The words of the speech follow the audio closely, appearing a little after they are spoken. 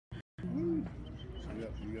Woo. So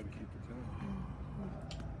you got to keep it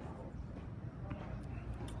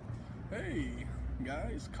going. Hey,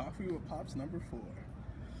 guys, Coffee with Pops #4.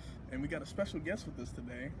 And we got a special guest with us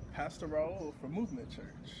today, Pastor Raul from Movement Church.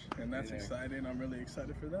 And that's exciting. I'm really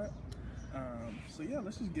excited for that. So yeah,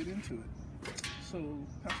 let's just get into it. So,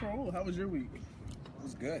 Pastor Raul, how was your week? It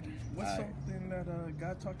was good. What's something that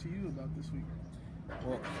God talked to you about this week?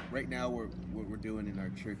 Well, right now what we're doing in our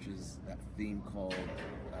church is that theme called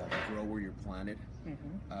 "Grow Where You're Planted,"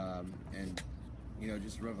 and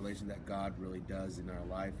just revelation that God really does in our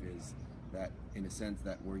life is that, in a sense,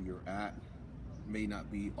 that where you're at may not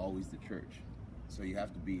be always the church. So you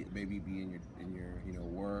have to be in your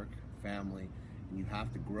work, family, and you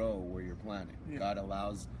have to grow where you're planted. Yeah. God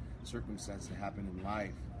allows circumstances to happen in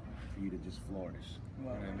life for you to just flourish.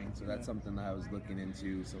 Wow. You know what I mean? So that's something that I was looking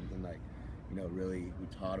into, something like, really we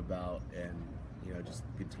taught about, and just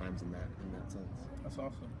good times in that sense. That's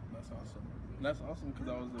awesome. That's awesome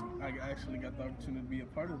because I actually got the opportunity to be a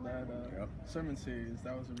part of that sermon series.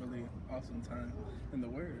 That was a really awesome time in the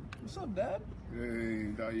Word. What's up, Dad?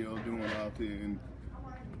 Hey, how y'all doing out there? And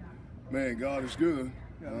man, God is good.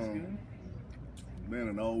 God is good. Man,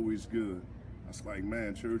 and always good. It's like,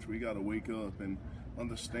 man, church, we got to wake up and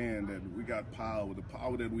understand that we got power. The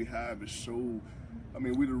power that we have is so,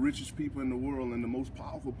 we're the richest people in the world and the most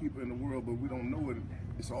powerful people in the world, but we don't know it.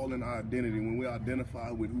 It's all in our identity. When we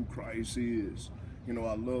identify with who Christ is. I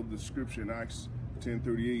love the scripture in Acts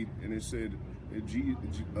 10:38, and it said,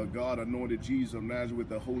 God anointed Jesus of Nazareth with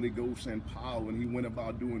the Holy Ghost and power, and he went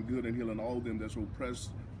about doing good and healing all them that's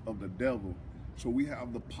oppressed of the devil. So we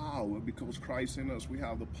have the power, because Christ in us, we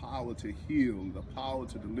have the power to heal, the power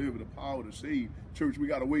to deliver, the power to save. Church, we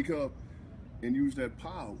got to wake up and use that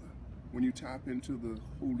power. When you tap into the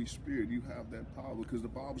Holy Spirit, you have that power, because the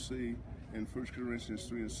Bible says in 1 Corinthians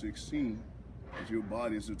 3:16 that your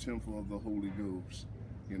body is the temple of the Holy Ghost.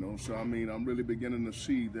 So I'm really beginning to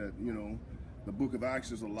see that, the book of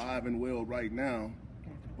Acts is alive and well right now,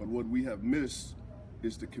 but what we have missed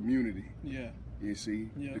is the community. Yeah. You see,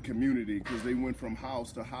 the community, because they went from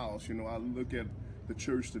house to house. I look at the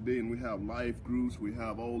church today and we have life groups, we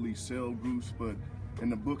have all these cell groups, but in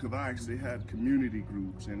the book of Acts, they had community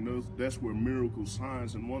groups, and that's where miracles,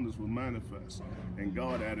 signs, and wonders would manifest. And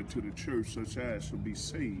God added to the church such as to be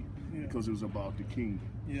saved, because it was about the kingdom.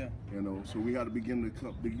 Yeah. So we got to begin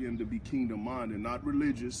to be kingdom-minded, not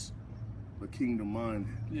religious, but kingdom-minded.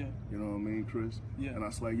 Yeah. You know what I mean, Chris? Yeah. And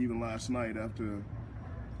that's like even last night after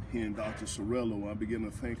hearing Dr. Sorello, I began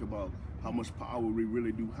to think about how much power we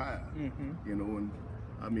really do have.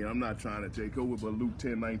 And I'm not trying to take over, but Luke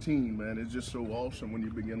 10:19, man, it's just so awesome when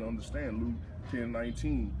you begin to understand. Luke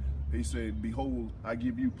 10:19, he said, behold, I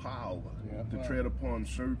give you power to tread upon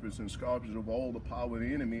serpents and scorpions of all the power of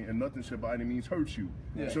the enemy, and nothing shall by any means hurt you.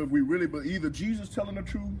 Yeah. So if we really, but either Jesus telling the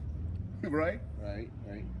truth, right? Right.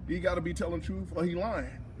 He got to be telling the truth, or he lying.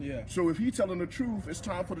 Yeah. So if he's telling the truth, it's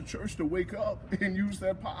time for the church to wake up and use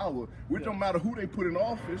that power. It don't matter who they put in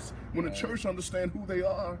office. When the church understand who they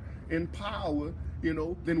are in power,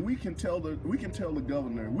 then we can tell the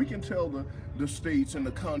governor, we can tell the states and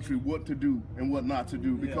the country what to do and what not to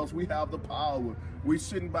do, because we have the power. We're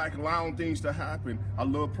sitting back allowing things to happen. I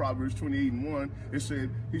love Proverbs 28:1.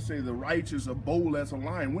 He said the righteous are bold as a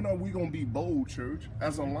lion. When are we gonna be bold, church?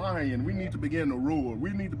 As a lion, we need to begin to roar.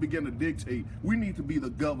 We need to begin to dictate. We need to be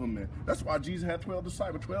the government. That's why Jesus had 12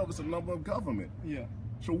 disciples. 12 is the number of government. Yeah.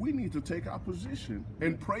 So we need to take our position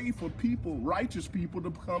and pray for people, righteous people,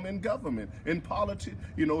 to become in government, in politics,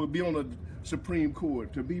 to be on the Supreme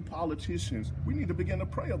Court, to be politicians. We need to begin to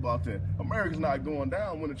pray about that. America's not going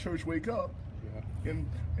down when the church wake up. Yeah.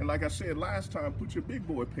 And like I said last time, put your big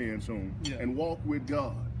boy pants on and walk with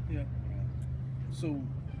God. Yeah. So,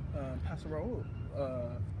 Pastor Raul,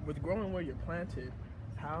 with growing where you're planted,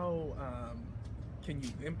 how can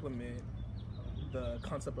you implement the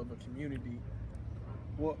concept of a community?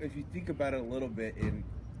 Well, if you think about it a little bit, in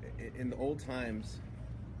the old times,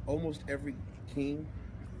 almost every king,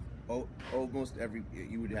 almost every,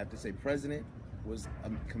 you would have to say president, was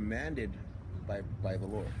commanded by the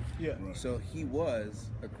Lord. Yeah. Right. So he was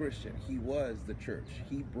a Christian. He was the church.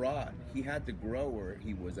 He had to grow where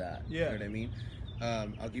he was at. Yeah. You know what I mean?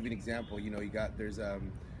 I'll give you an example. There's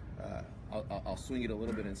I'll swing it a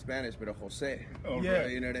little bit in Spanish, but a Jose. Oh, yeah.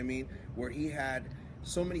 You know what I mean? Where he had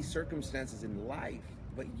so many circumstances in life,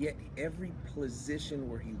 but yet every position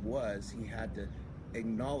where he was, he had to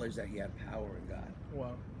acknowledge that he had power in God.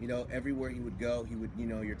 Wow. You know, everywhere he would go, he would, you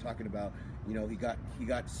know, you're talking about, you know, he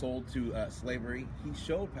got sold to slavery. He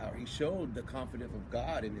showed power. He showed the confidence of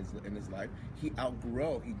God in his life. He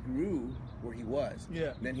grew where he was.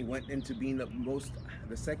 Yeah. Then he went into being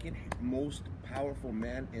the second most powerful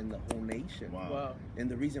man in the whole nation. Wow. And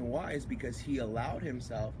the reason why is because he allowed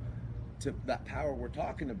himself to that power we're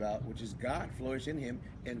talking about, which is God, flourish in him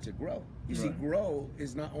and to grow. You see, grow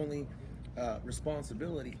is not only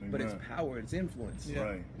responsibility, but it's power, it's influence. Yeah.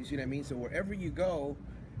 Right. You see what I mean? So wherever you go,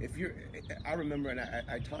 I remember, and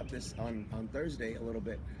I taught this on Thursday a little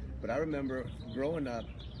bit, but I remember growing up,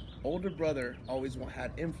 older brother always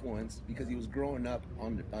had influence because he was growing up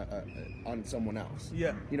on someone else.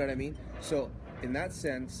 Yeah. You know what I mean? So in that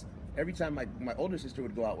sense, every time my older sister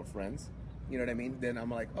would go out with friends, you know what I mean? Then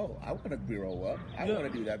I'm like, oh, I want to grow up. I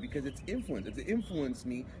want to do that because it's influence. It's influenced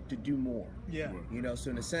me to do more. Yeah. You know, so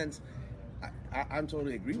in a sense, I'm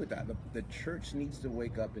totally agree with that. The church needs to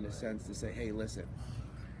wake up in a sense to say, hey, listen,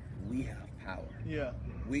 we have power. Yeah.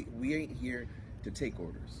 We ain't here to take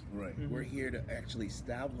orders. Right. Mm-hmm. We're here to actually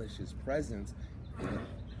establish his presence.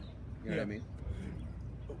 You know what I mean?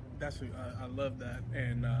 I love that.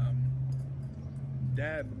 And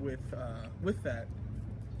Dad, with that,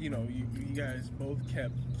 you know, you guys both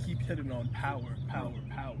keep hitting on power.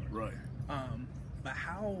 Right. But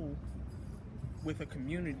how, with a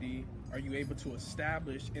community, are you able to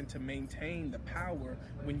establish and to maintain the power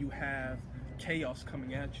when you have chaos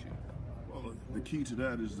coming at you? Well, the key to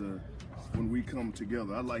that is when we come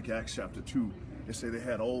together. I like Acts chapter 2. They say they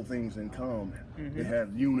had all things in common. Mm-hmm. They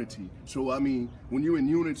had unity. So, I mean, when you're in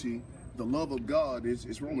unity, the love of God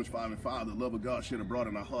is Romans 5:5. The love of God shed abroad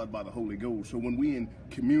in our heart by the Holy Ghost. So when we in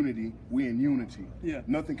community, we in unity. Yeah.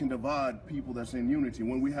 Nothing can divide people that's in unity.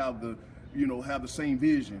 When we have the same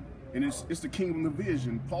vision. And it's the kingdom of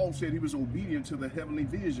vision. Paul said he was obedient to the heavenly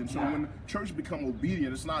vision. So when the church become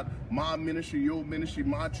obedient, it's not my ministry,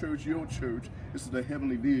 my church, your church. It's the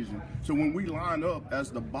heavenly vision. So when we line up as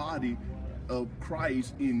the body of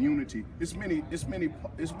Christ in unity, it's many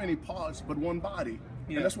parts, but one body.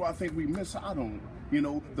 Yeah. And that's why I think we miss out on it. You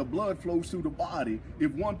know, the blood flows through the body.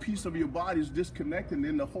 If one piece of your body is disconnected,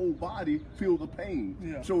 then the whole body feel the pain.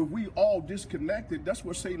 Yeah. So if we all disconnected, that's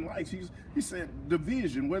what Satan likes. He said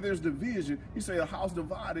division. Where there's division, he said a house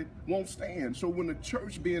divided won't stand. So when the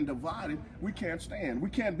church being divided, we can't stand. We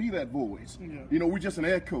can't be that voice. Yeah. You know, we're just an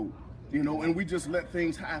echo. You know, and we just let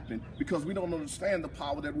things happen because we don't understand the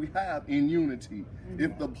power that we have in unity. Mm-hmm.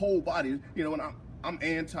 If the whole body, you know, and I'm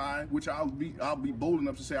anti, which I'll be bold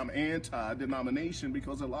enough to say I'm anti-denomination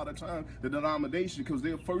because a lot of times the denomination, because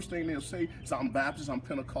the first thing they'll say is I'm Baptist, I'm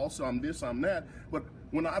Pentecostal, I'm this, I'm that. But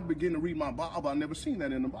when I begin to read my Bible, I never seen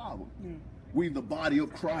that in the Bible. Mm. We the body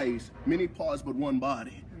of Christ, many parts but one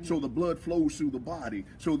body. Mm. So the blood flows through the body.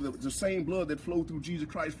 So the same blood that flowed through Jesus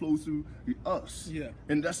Christ flows through us. Yeah.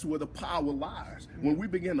 And that's where the power lies. Mm. When we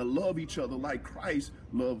begin to love each other like Christ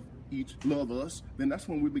love us, then that's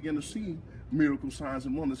when we begin to see miracle signs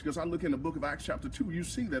and wonders. Because I look in the book of Acts chapter 2, you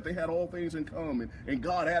see that they had all things in common, and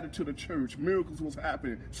God added to the church. Miracles was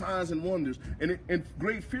happening, signs and wonders, and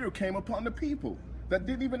great fear came upon the people that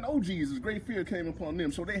didn't even know Jesus. Great fear came upon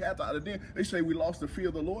them, so they had to. They say we lost the fear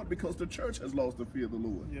of the Lord because the church has lost the fear of the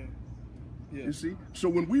Lord. Yeah. Yeah. You see, so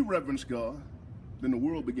when we reverence God, then the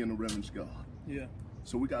world began to reverence God. Yeah.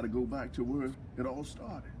 So we got to go back to where it all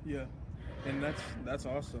started. Yeah, and that's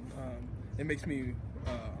awesome. It makes me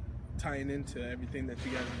tying into everything that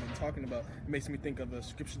you guys have been talking about. It makes me think of a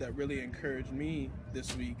scripture that really encouraged me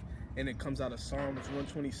this week, and it comes out of Psalms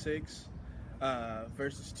 126,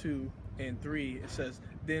 verses 2 and 3. It says,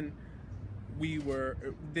 Then were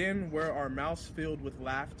our mouths filled with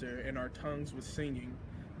laughter and our tongues with singing.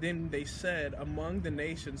 Then they said, among the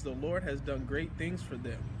nations, the Lord has done great things for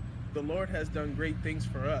them. The Lord has done great things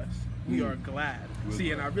for us. We are glad.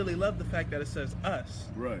 And I really love the fact that it says us.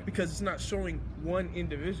 Right. Because it's not showing one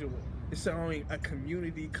individual. It's showing a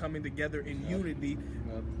community coming together in unity,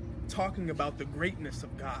 talking about the greatness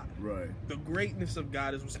of God. Right. The greatness of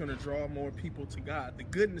God is what's going to draw more people to God. The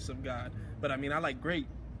goodness of God. But I mean, I like great,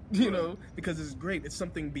 you know, because it's great. It's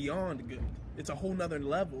something beyond good. It's a whole nother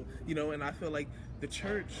level, you know, and I feel like the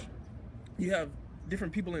church, you have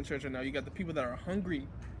different people in church right now. You got the people that are hungry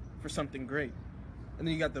for something great. And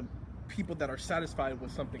then you got the people that are satisfied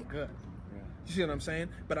with something good. Yeah. You see what I'm saying?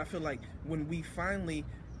 But I feel like when we finally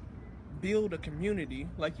build a community,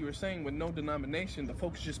 like you were saying, with no denomination, the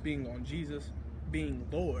focus just being on Jesus being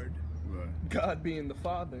Lord, right, God being the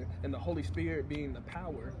Father, and the Holy Spirit being the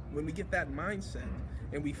power, when we get that mindset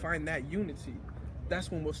and we find that unity, that's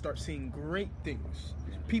when we'll start seeing great things.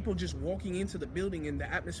 People just walking into the building, and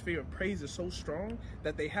the atmosphere of praise is so strong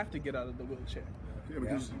that they have to get out of the wheelchair. Yeah,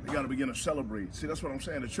 because you got to begin to celebrate. See, that's what I'm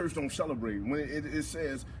saying. The church don't celebrate. When it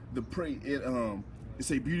says the pray,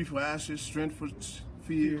 it's a beautiful ashes, strength for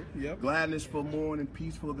fear, Yep. gladness for mourning,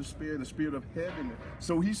 peace for the spirit of heaven.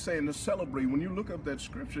 So he's saying to celebrate. When you look up that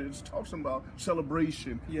scripture, it talks about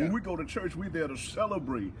celebration. Yeah. When we go to church, we're there to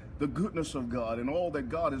celebrate the goodness of God and all that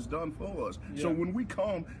God has done for us. Yeah. So when we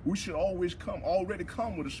come, we should always already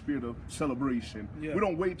come with a spirit of celebration. Yeah. We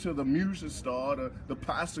don't wait till the music start or the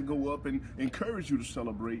pastor go up and encourage you to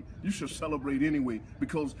celebrate. You should celebrate anyway,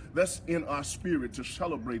 because that's in our spirit to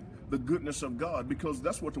celebrate the goodness of God, because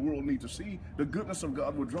that's what the world needs to see. The goodness of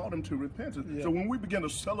God will draw them to repentance. Yeah. So when we begin to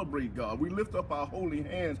celebrate God, we lift up our holy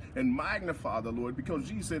hands and magnify the Lord, because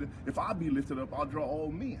Jesus said, if I be lifted up, I'll draw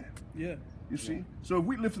all men. Yeah. You see? So if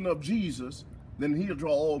we lifting up Jesus, then he'll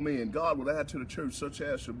draw all men. God will add to the church such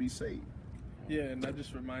as shall be saved. Yeah, and that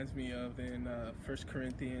just reminds me of in 1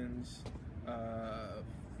 Corinthians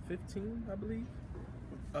 15, I believe.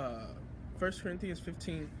 1 Corinthians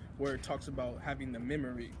 15, where it talks about having the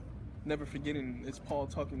memory, never forgetting. It's Paul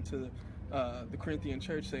talking to the Corinthian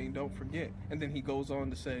church saying, don't forget. And then he goes on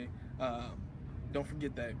to say, don't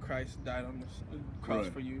forget that Christ died on the cross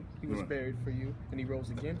Right. for you. He was Right. buried for you, and he rose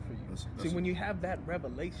again for you. That's- See, when you have that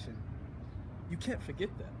revelation, you can't forget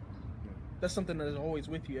that. That's something that is always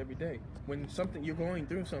with you every day. When you're going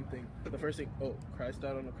through something, the first thing, oh, Christ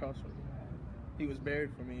died on the cross for me. He was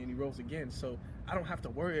buried for me, and he rose again. So I don't have to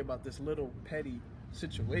worry about this little petty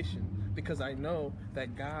situation, because I know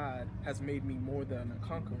that God has made me more than a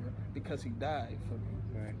conqueror because he died for me.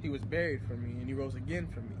 Right. He was buried for me, and he rose again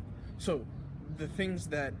for me. So the things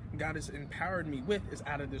that God has empowered me with is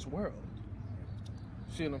out of this world.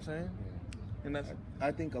 See what I'm saying? And that's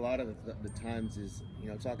I think a lot of the times is,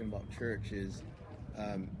 talking about church is,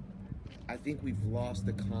 I think we've lost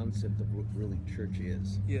the concept of what really church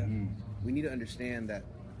is. yeah. We need to understand that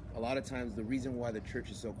a lot of times the reason why the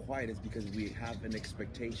church is so quiet is because we have an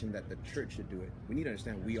expectation that the church should do it. We need to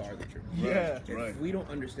understand we are the church. Yeah. If Right. we don't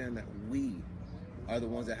understand that we are the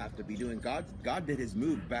ones that have to be doing, God did his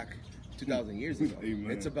move back 2,000 years ago.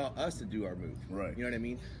 Amen. It's about us to do our move. Right. You know what I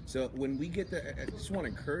mean? So when we get I just want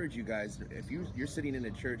to encourage you guys, if you're sitting in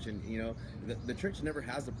a church and, the church never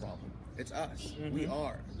has a problem. It's us. We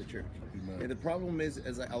are the church. Amen. And the problem is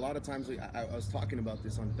a lot of times, I was talking about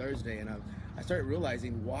this on Thursday, and I started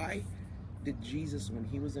realizing, why did Jesus, when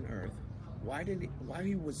he was on earth,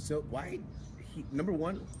 number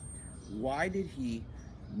one, why did he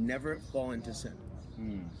never fall into sin?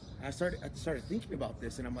 I started thinking about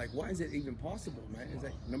this, and I'm like, why is it even possible, man? It's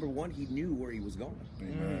like, number one, he knew where he was going.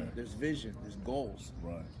 Amen. There's vision, there's goals.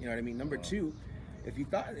 Right. You know what I mean? Number two, if you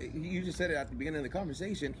thought, you just said it at the beginning of the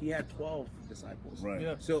conversation, he had 12 disciples. Right.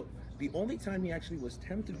 Yeah. So the only time he actually was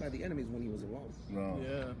tempted by the enemy is when he was alone. No.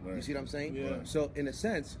 Yeah. Right. You see what I'm saying? Yeah. So in a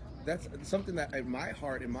sense, that's something that in my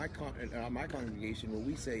heart, in my congregation, what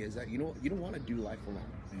we say is that you don't want to do life alone.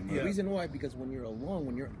 Amen. The reason why, because when you're alone,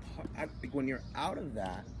 when you're out of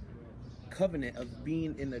that covenant of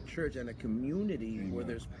being in a church and a community where Amen.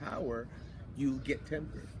 there's power, you get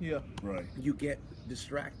tempted. Yeah. Right. You get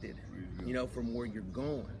distracted, from where you're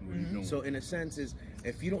going. Where you going. So in a sense, is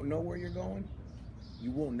if you don't know where you're going,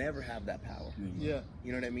 you will never have that power. Yeah.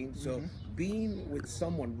 You know what I mean? So being with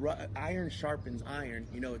someone, iron sharpens iron.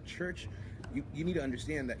 Church, you need to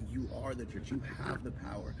understand that you are the church. You have the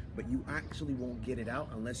power, but you actually won't get it out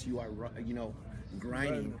unless you are,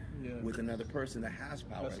 grinding Yeah. with another person that has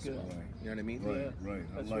power That's as good. well. You know what I mean? Right. Yeah. Right.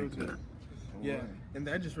 I That's like real that. good. All Yeah, right. and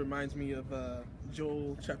that just reminds me of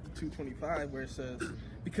Joel chapter 2:25, where it says,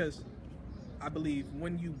 because I believe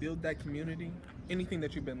when you build that community, anything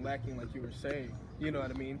that you've been lacking, like you were saying, you know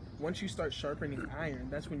what I mean? Once you start sharpening iron,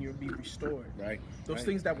 that's when you'll be restored. Right. Those Right.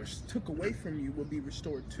 things that were took away from you will be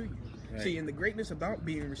restored to you. Right. See, and the greatness about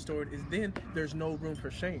being restored is then there's no room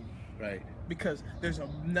for shame. Right. Because there's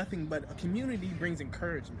nothing but a community brings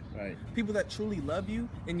encouragement. Right. People that truly love you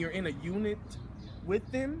and you're in a unit with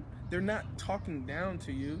them, they're not talking down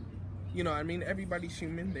to you. You know what I mean? Everybody's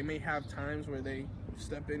human. They may have times where they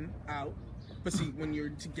step in, out. But see, when you're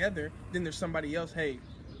together, then there's somebody else, hey,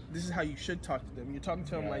 this is how you should talk to them. You're talking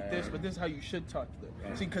to them like this, but this is how you should talk to them.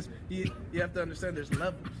 Right. See, because you have to understand there's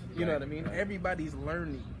levels. You know what I mean? Everybody's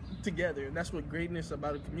learning together, and that's what greatness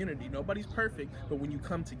about a community. Nobody's perfect, but when you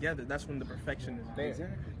come together, that's when the perfection is there.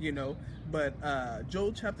 Exactly. But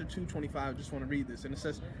Joel chapter 2:25, I just want to read this, and it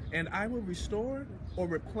says, "And I will restore or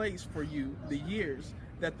replace for you the years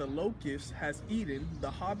that the locust has eaten,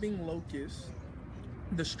 the hopping locust,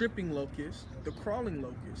 the stripping locust, the crawling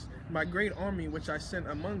locust, my great army which I sent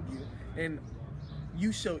among you, and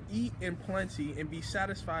you shall eat in plenty and be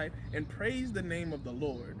satisfied, and praise the name of the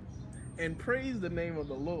Lord. And praise the name of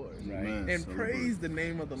the Lord. Right. Amen. And Celebrate. praise the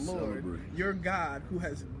name of the Lord, Celebrate. your God, who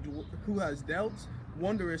has dealt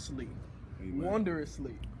wondrously, Amen.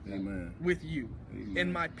 wondrously Amen. with you. Amen.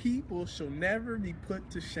 And my people shall never be put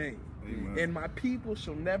to shame. Amen. And my people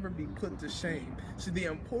shall never be put to shame. So the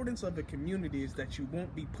importance of a community is that you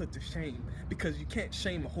won't be put to shame, because you can't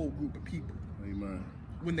shame a whole group of people Amen.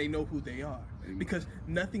 when they know who they are. Amen. Because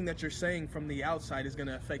nothing that you're saying from the outside is going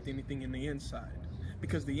to affect anything in the inside.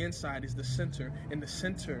 Because the inside is the center, and the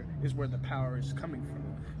center is where the power is coming from.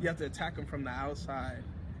 You have to attack them from the outside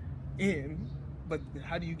in, but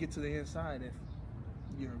how do you get to the inside if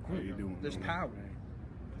you're a How you group? doing? There's Right. power. Right.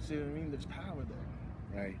 See what I mean? There's power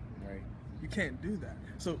there. Right. Right. You can't do that.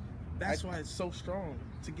 So that's why it's so strong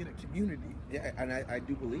to get a community. Yeah, and I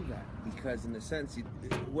do believe that, because in a sense,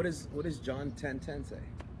 what does John 10:10 say?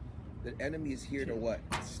 The enemy is here to what?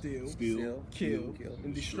 Steal, Steal, kill,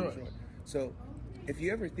 and destroy. So, if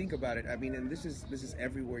you ever think about it, I mean, and this is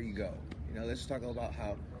everywhere you go. You know, let's talk about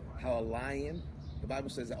how a lion. The Bible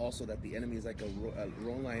says that also that the enemy is like a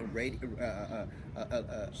roaring lion,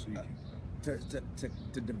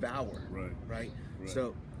 to devour. Right. Right. Right.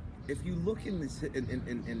 So, if you look in this,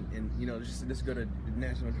 in you know, just go to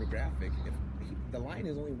National Geographic. The lion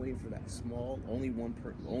is only waiting for that small, only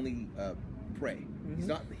prey. Mm-hmm. He's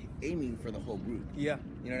not aiming for the whole group. Yeah.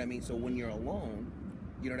 You know what I mean? So when you're alone,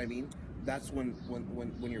 you know what I mean? That's when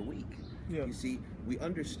you're weak. Yeah. You see, we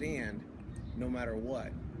understand no matter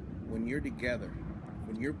what, when you're together,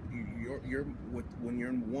 when you're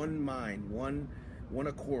in one mind, one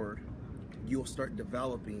accord, you'll start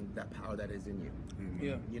developing that power that is in you. Amen.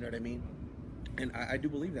 Yeah. You know what I mean? And I do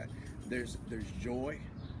believe that. There's joy,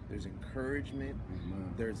 there's encouragement,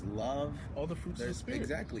 Amen. there's love. All the fruits of the There's Spirit.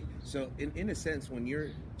 exactly. So in a sense, when you're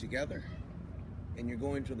together and you're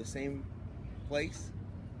going to the same place,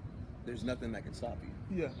 there's nothing that can stop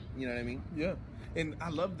you. Yeah. You know what I mean? Yeah. And I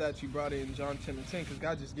love that you brought in John 10:10, because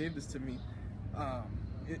God just gave this to me.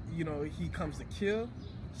 You know, he comes to kill,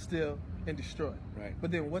 steal, and destroy. Right.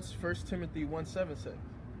 But then what's 1 Timothy 1:7 say?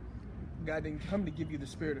 God didn't come to give you the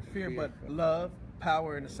spirit of fear, but love,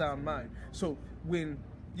 power, and a sound mind. So when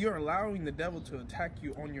you're allowing the devil to attack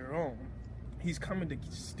you on your own, he's coming to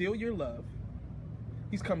steal your love,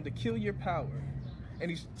 he's come to kill your power,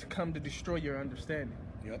 and he's come to destroy your understanding.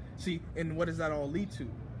 Yep. See, and what does that all lead to?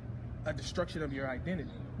 A destruction of your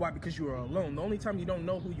identity. Why? Because you are alone. The only time you don't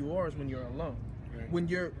know who you are is when you're alone. Right. When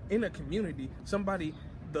you're in a community, somebody,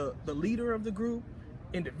 the leader of the group,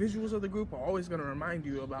 individuals of the group are always going to remind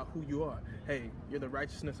you about who you are. Hey, you're the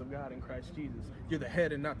righteousness of God in Christ Jesus. You're the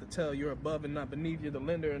head and not the tail. You're above and not beneath. You're the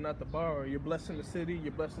lender and not the borrower. You're blessed in the city.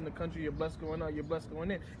 You're blessed in the country. You're blessed going out. You're blessed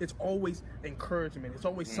going in. It's always encouragement. It's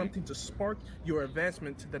always something to spark your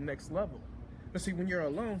advancement to the next level. But see, when you're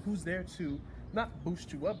alone, who's there to not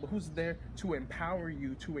boost you up, but who's there to empower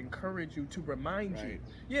you, to encourage you, to remind you? Right.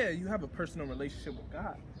 Yeah, you have a personal relationship with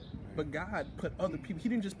God, but God put other people. He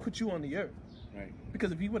didn't just put you on the earth. Right.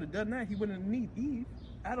 Because if he would have done that, he wouldn't need Eve.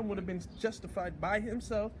 Adam would have been justified by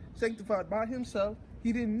himself, sanctified by himself.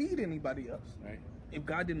 He didn't need anybody else. Right. If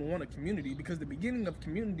God didn't want a community, because the beginning of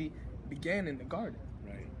community began in the garden.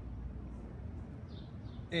 Right.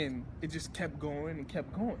 And it just kept going and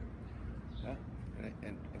kept going. Yeah.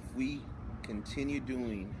 And if we continue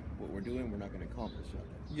doing what we're doing, we're not going to accomplish something.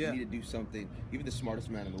 Yeah. We need to do something. Even the smartest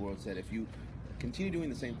man in the world said, if you continue doing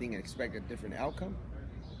the same thing and expect a different outcome,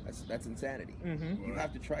 that's insanity. Mm-hmm. You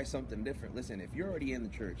have to try something different. Listen, if you're already in the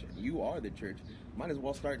church and you are the church, might as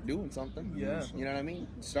well start doing something. Yeah. You know what I mean?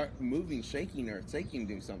 Start moving, shaking,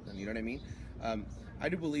 do something. You know what I mean? I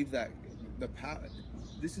do believe that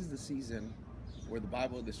this is the season where the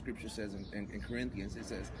Bible, the scripture says in Corinthians, it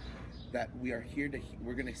says that we are here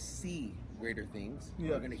we're going to see greater things. Yeah.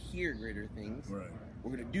 We're going to hear greater things. Right.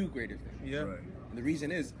 We're going to do greater things. Yeah. Right. And the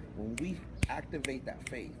reason is when we activate that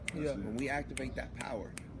faith, Yeah. when we activate that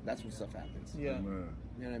power, that's when stuff happens. Yeah. Amen.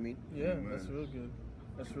 You know what I mean? Yeah, Amen. that's real good.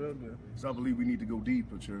 That's real good. So I believe we need to go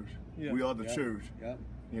deeper, church. Yeah. We are the Yeah. church. Yeah.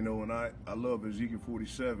 You know, and I love Ezekiel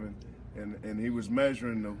 47, and he was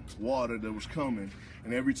measuring the water that was coming,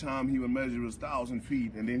 and every time he would measure it was 1,000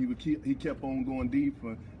 feet, and then he kept on going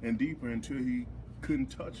deeper and deeper until he couldn't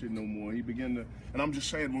touch it no more. He began to, and I'm just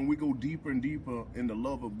saying, when we go deeper and deeper in the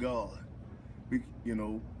love of God,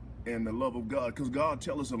 and the love of God, because God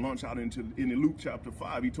tells us to launch out in Luke chapter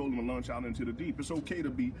 5, he told him to launch out into the deep. It's okay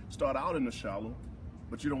to start out in the shallow,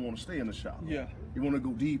 but you don't want to stay in the shallow. Yeah. You want to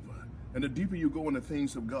go deeper. And the deeper you go in the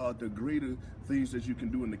things of God, the greater things that you can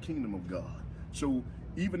do in the kingdom of God. So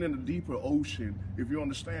even in the deeper ocean, if you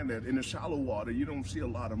understand that, in the shallow water, you don't see a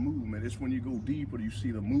lot of movement. It's when you go deeper, you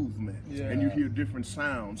see the movement, and you hear different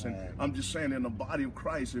sounds. And I'm just saying, in the body of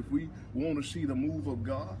Christ, if we want to see the move of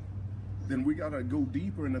God, then we got to go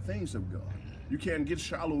deeper in the things of God. You can't get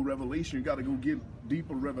shallow revelation. You got to go get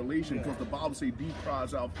deeper revelation, because the Bible says deep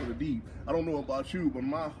cries out for the deep. I don't know about you, but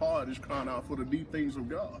my heart is crying out for the deep things of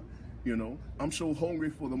God. You know, I'm so hungry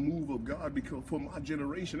for the move of God, because for my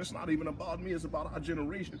generation, it's not even about me, it's about our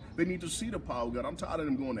generation. They need to see the power of God. I'm tired of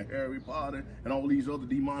them going to Harry Potter and all these other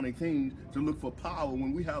demonic things to look for power,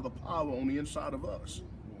 when we have the power on the inside of us.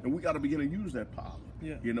 And we got to begin to use that power.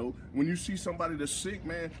 Yeah. You know, when you see somebody that's sick,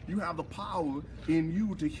 man, you have the power in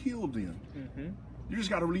you to heal them. You just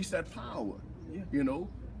got to release that power. You know,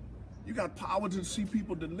 you got power to see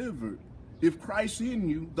people delivered. If Christ in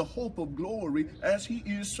you, the hope of glory, as he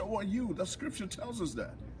is, so are you. The scripture tells us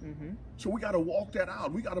that. So we got to walk that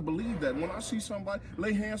out. We got to believe that. When I see somebody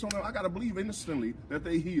lay hands on them, I got to believe instantly that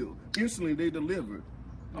they heal. Instantly they delivered.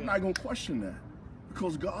 I'm not going to question that,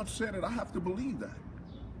 because God said it. I have to believe that.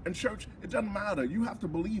 And church, it doesn't matter. You have to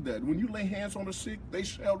believe that. When you lay hands on the sick, they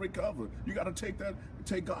shall recover. You got to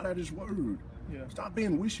take God at his word. Stop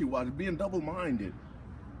being wishy-washy, being double-minded.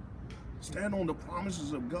 Stand on the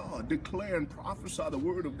promises of God. Declare and prophesy the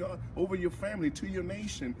word of God over your family, to your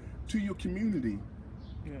nation, to your community.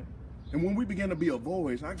 And when we begin to be a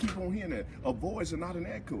voice, I keep on hearing that, a voice and not an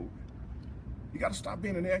echo. You got to stop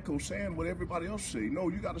being an echo, saying what everybody else say. No,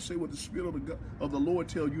 you got to say what the Spirit of the Lord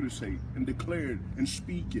tell you to say, and declare it and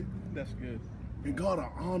speak it. That's good. And God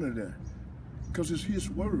will honor that, because it's his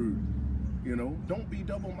word. You know, don't be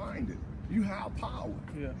double-minded. You have power.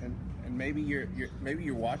 And maybe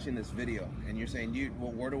you're watching this video and you're saying, dude,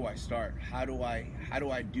 well, where do I start? How do I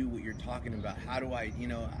do what you're talking about? How do I, you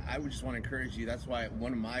know, I would just want to encourage you. That's why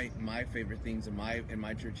one of my favorite things in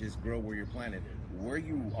my church is grow where you're planted. Where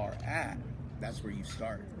you are at, that's where you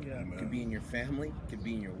start. It could be in your family, could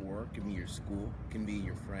be in your work, could be your school, can be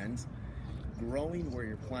your friends. Growing where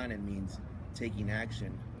you're planted means taking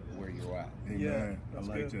action where you're at. Amen. I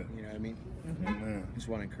like that. You know what I mean? Amen. Just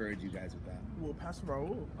want to encourage you guys with that. Well, Pastor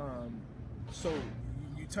Raul, so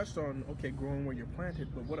you touched on, okay, growing where you're planted,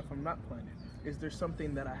 but what if I'm not planted? Is there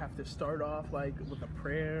something that I have to start off like with a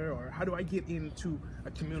prayer, or how do I get into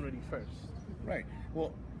a community first? Right.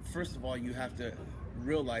 Well, first of all, you have to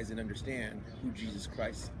realize and understand who Jesus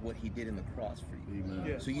Christ, what he did in the cross for you.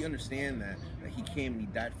 Amen. So you understand that he came and he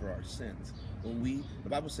died for our sins. The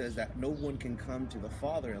Bible says that no one can come to the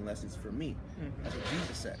Father unless it's for me. That's what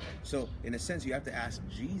Jesus said. So in a sense, you have to ask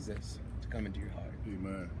Jesus to come into your heart.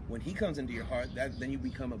 Amen. When he comes into your heart, then you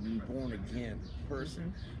become a born again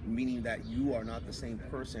person, meaning that you are not the same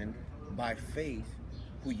person by faith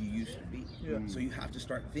who you used to be. So you have to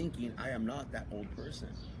start thinking, I am not that old person.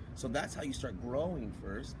 So that's how you start growing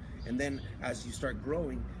first. And then as you start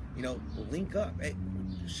growing, you know, link up. Hey,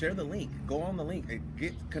 share the link. Go on the link. Hey,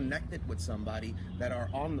 get connected with somebody that are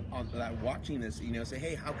on that watching this. You know, say,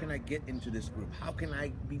 hey, how can I get into this group? How can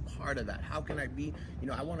I be part of that? How can I be? You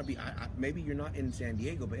know, I want to be. Maybe you're not in San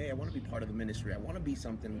Diego, but hey, I want to be part of the ministry. I want to be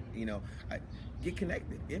something. You know, get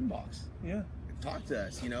connected. Inbox. Talk to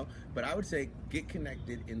us, you know, but I would say get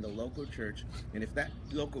connected in the local church, and if that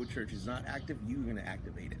local church is not active, you're going to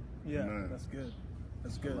activate it. That's good.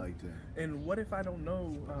 That's good. I like that. And what if I don't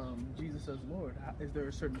know Jesus as Lord? Is there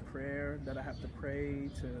a certain prayer that I have to pray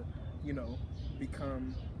to, you know,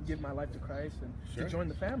 give my life to Christ and to join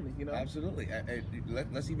the family, you know? Absolutely.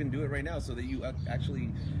 Let's even do it right now, so that you actually,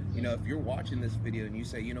 you know, if you're watching this video and you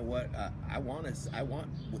say, you know what, I want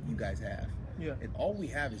what you guys have. And all we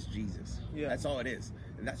have is Jesus. That's all it is,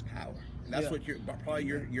 and that's power. And that's what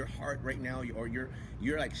your heart right now, or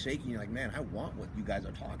you're like shaking. You're like, man, I want what you guys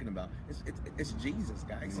are talking about. It's Jesus,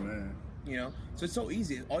 guys. Amen. You know, so it's so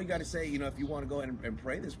easy. All you got to say, you know, if you want to go ahead and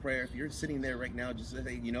pray this prayer, if you're sitting there right now, just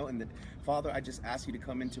say, you know, and then, Father, I just ask you to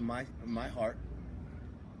come into my heart.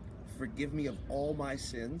 Forgive me of all my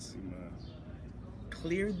sins. Amen.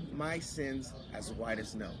 Clear my sins as white as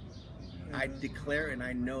snow. I declare and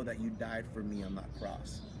I know that you died for me on that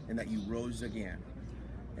cross, and that you rose again,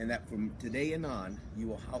 and that from today and on, you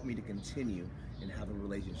will help me to continue and have a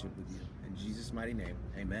relationship with you. In Jesus' mighty name,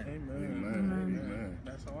 amen. Amen.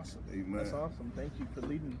 That's awesome. Amen. That's awesome. Thank you for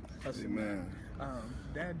leading us. Amen.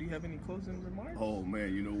 Dad, do you have any closing remarks? Oh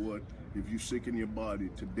man, you know what? If you're sick in your body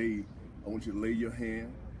today, I want you to lay your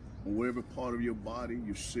hand on whatever part of your body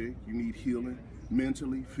you're sick, you need healing,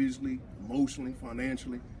 mentally, physically, emotionally,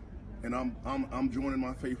 financially. And I'm joining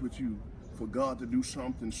my faith with you for God to do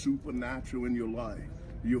something supernatural in your life,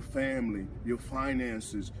 your family, your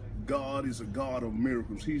finances, God is a God of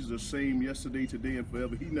miracles. He's the same yesterday, today, and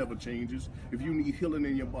forever. He never changes. If you need healing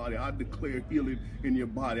in your body, I declare healing in your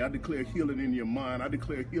body. I declare healing in your mind. I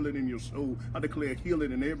declare healing in your soul. I declare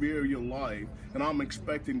healing in every area of your life. And I'm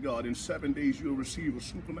expecting, God, in 7 days you'll receive a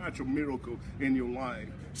supernatural miracle in your life.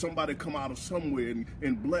 Somebody come out of somewhere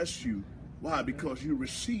and bless you. Why? Because you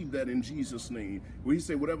received that in Jesus' name. Where he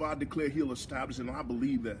said, whatever I declare, he'll establish, and I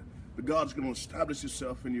believe that. But God's going to establish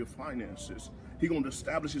himself in your finances. He's going to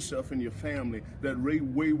establish himself in your family. That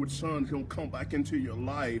wayward son's going to come back into your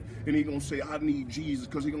life, and he's going to say, I need Jesus,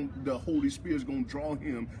 because the Holy Spirit's going to draw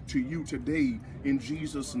him to you today in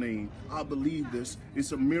Jesus' name. I believe this.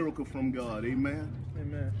 It's a miracle from God. Amen?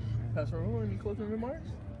 Amen. Pastor Raul, any closing remarks?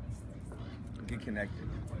 Get connected.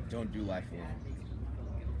 Don't do life alone.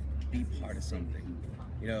 Be part of something.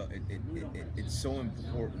 You know, it's so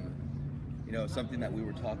important. You know, something that we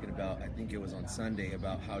were talking about, I think it was on Sunday,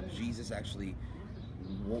 about how Jesus actually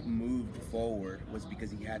moved forward was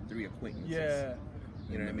because he had 3 acquaintances. Yeah.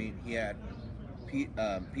 You know what I mean? He had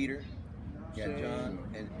Peter, he had John,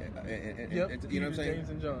 and yep, you know what I'm saying? James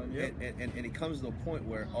and John. Yep. And it comes to a point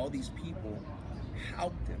where all these people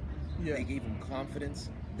helped him. Yeah. They gave him confidence.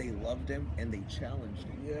 They loved him and they challenged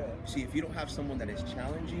him. Yeah. See, if you don't have someone that is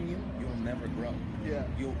challenging you, you'll never grow. Yeah.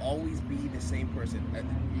 You'll always be the same person.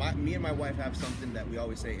 Me and my wife have something that we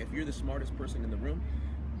always say: if you're the smartest person in the room,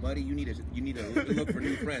 buddy, you need to look for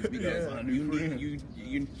new friends, because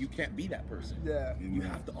you can't be that person. Yeah. You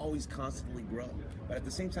have to always constantly grow. But at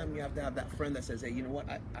the same time, you have to have that friend that says, hey, you know what?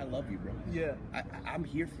 I love you, bro. Yeah. I'm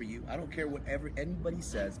here for you. I don't care whatever anybody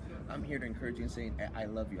says. I'm here to encourage you and saying, I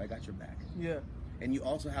love you. I got your back. Yeah. And you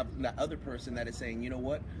also have that other person that is saying, you know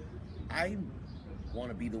what? I want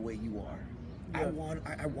to be the way you are. Yeah.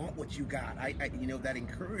 I want what you got. I you know, that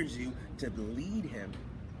encourages you to lead him.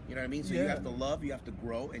 You know what I mean? So you have to love, you have to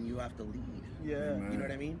grow, and you have to lead. Yeah. You know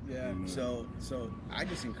what I mean? Yeah. So I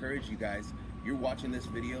just encourage you guys, you're watching this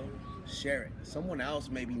video, share it. Someone else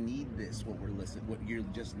maybe need this, what you're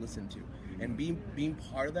just listening to. And being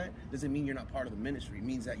part of that doesn't mean you're not part of the ministry. It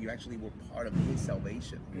means that you actually were part of his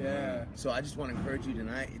salvation. Yeah. So I just want to encourage you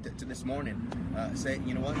tonight, to this morning, say,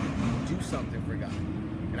 you know what? Do something for God.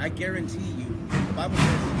 And I guarantee you, the Bible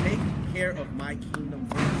says, take care of my kingdom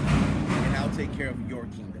first, and I'll take care of your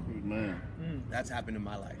kingdom. Amen. That's happened in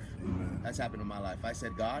my life. Amen. That's happened in my life. I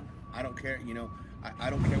said, God, I don't care, you know, I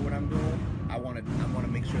don't care what I'm doing. I want to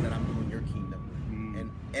make sure that I'm doing your kingdom. And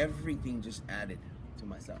everything just added to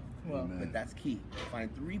myself. Well, but that's key.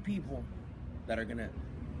 Find 3 people that are going to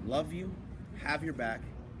love you, have your back,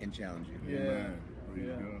 and challenge you. Yeah.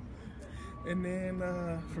 And then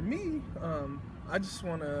for me, I just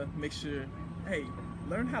want to make sure, hey,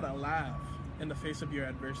 learn how to laugh in the face of your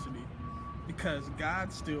adversity, because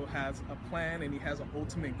God still has a plan and he has an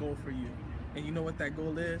ultimate goal for you. And you know what that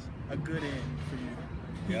goal is? A good end for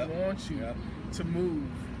you. He wants you to move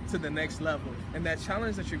to the next level. And that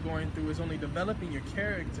challenge that you're going through is only developing your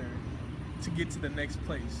character to get to the next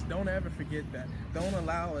place. Don't ever forget that. Don't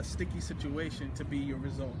allow a sticky situation to be your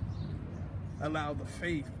result. Allow the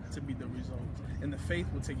faith to be the result. And the faith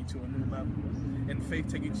will take you to a new level. And faith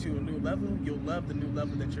take you to a new level, you'll love the new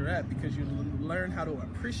level that you're at, because you learn how to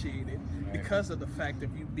appreciate it because of the fact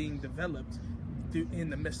of you being developed in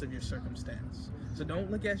the midst of your circumstance. So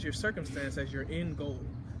don't look at your circumstance as your end goal,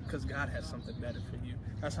 because God has something better for you.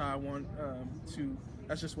 That's how I want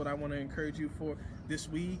that's just what I want to encourage you for this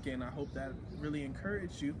week, and I hope that really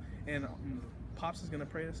encouraged you. And Pops is going to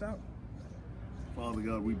pray us out. Father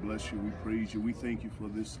God, we bless you, we praise you, we thank you for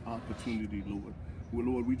this opportunity, Lord. Well,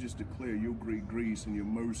 Lord, we just declare your great grace and your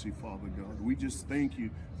mercy, Father God. We just thank you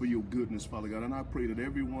for your goodness, Father God. And I pray that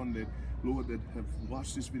everyone that, Lord, that have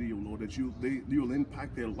watched this video, Lord, that you'll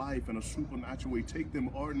impact their life in a supernatural way. Take them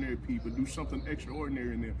ordinary people, do something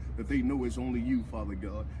extraordinary in there that they know is only you, Father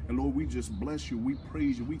God. And Lord, we just bless you, we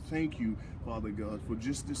praise you, we thank you, Father God, for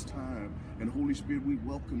just this time. And Holy Spirit, we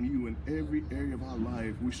welcome you in every area of our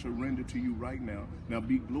life. We surrender to you right now. Now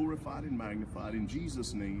be glorified and magnified in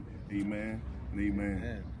Jesus' name. Amen.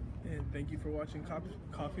 Amen. And thank you for watching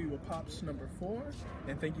Coffee with Pops number 4.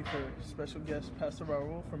 And thank you for special guest Pastor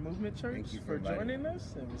Raul from Movement Church. Thank you for joining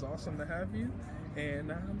us. It was awesome to have you.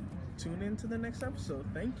 And tune in to the next episode.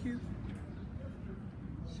 Thank you.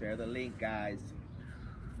 Share the link, guys.